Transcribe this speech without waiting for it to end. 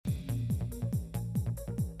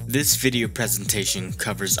This video presentation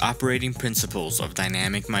covers operating principles of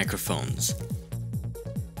dynamic microphones.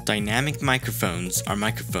 Dynamic microphones are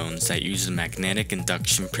microphones that use the magnetic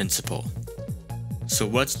induction principle. So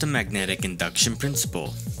what's the magnetic induction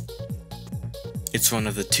principle? It's one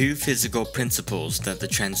of the two physical principles that the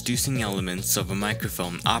transducing elements of a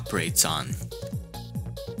microphone operates on.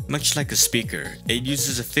 Much like a speaker, it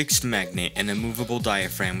uses a fixed magnet and a movable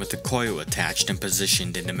diaphragm with a coil attached and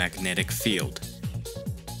positioned in the magnetic field.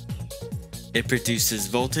 It produces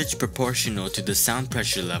voltage proportional to the sound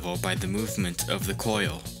pressure level by the movement of the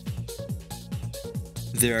coil.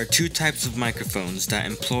 There are two types of microphones that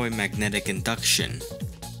employ magnetic induction: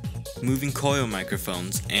 moving coil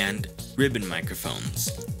microphones and ribbon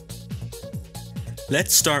microphones.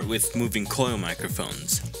 Let's start with moving coil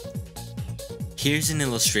microphones. Here's an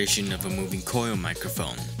illustration of a moving coil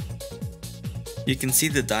microphone. You can see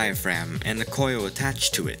the diaphragm and a coil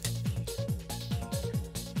attached to it.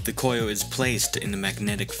 The coil is placed in the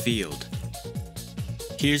magnetic field.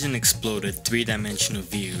 Here's an exploded three-dimensional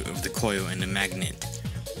view of the coil and the magnet.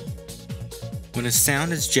 When a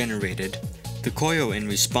sound is generated, the coil in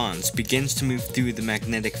response begins to move through the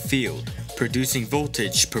magnetic field, producing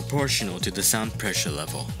voltage proportional to the sound pressure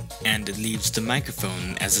level, and it leaves the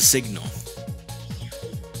microphone as a signal.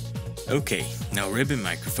 Okay, now ribbon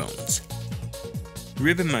microphones.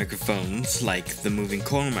 Ribbon microphones, like the moving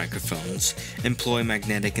coil microphones, employ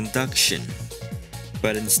magnetic induction.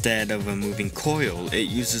 But instead of a moving coil, it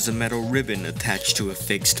uses a metal ribbon attached to a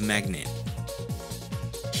fixed magnet.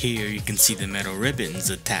 Here you can see the metal ribbons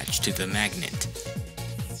attached to the magnet.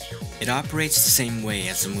 It operates the same way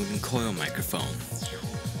as a moving coil microphone,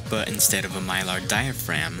 but instead of a mylar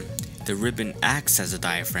diaphragm, the ribbon acts as a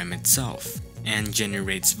diaphragm itself and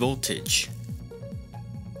generates voltage.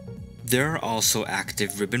 There are also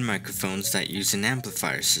active ribbon microphones that use an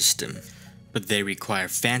amplifier system, but they require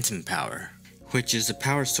phantom power, which is a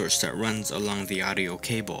power source that runs along the audio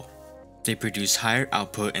cable. They produce higher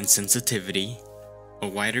output and sensitivity, a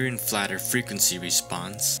wider and flatter frequency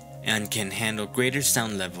response, and can handle greater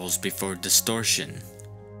sound levels before distortion.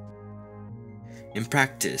 In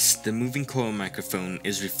practice, the moving coil microphone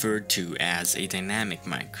is referred to as a dynamic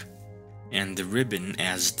mic, and the ribbon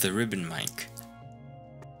as the ribbon mic.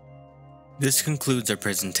 This concludes our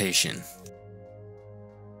presentation.